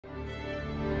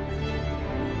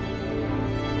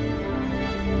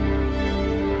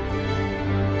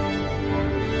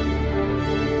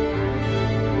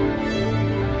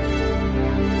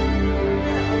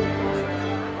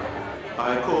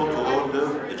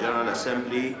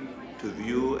Assembly to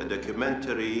view a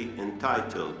documentary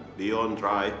entitled Beyond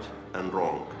Right and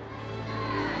Wrong.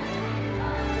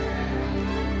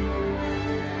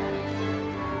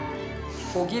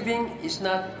 Forgiving is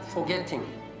not forgetting.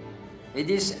 It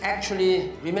is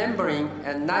actually remembering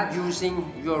and not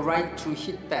using your right to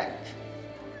hit back.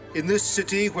 In this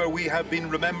city where we have been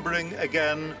remembering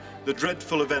again the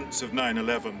dreadful events of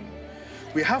 9/11,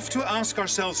 we have to ask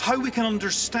ourselves how we can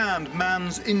understand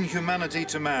man's inhumanity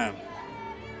to man.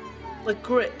 We're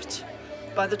gripped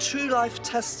by the true life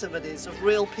testimonies of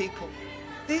real people.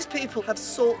 These people have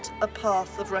sought a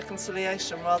path of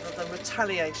reconciliation rather than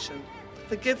retaliation.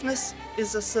 Forgiveness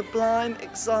is a sublime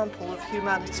example of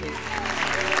humanity.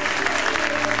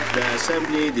 The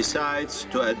Assembly decides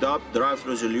to adopt draft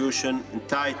resolution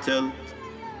entitled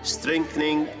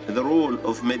Strengthening the Role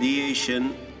of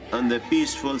Mediation and the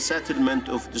Peaceful Settlement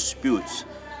of Disputes.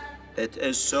 It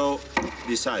is so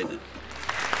decided.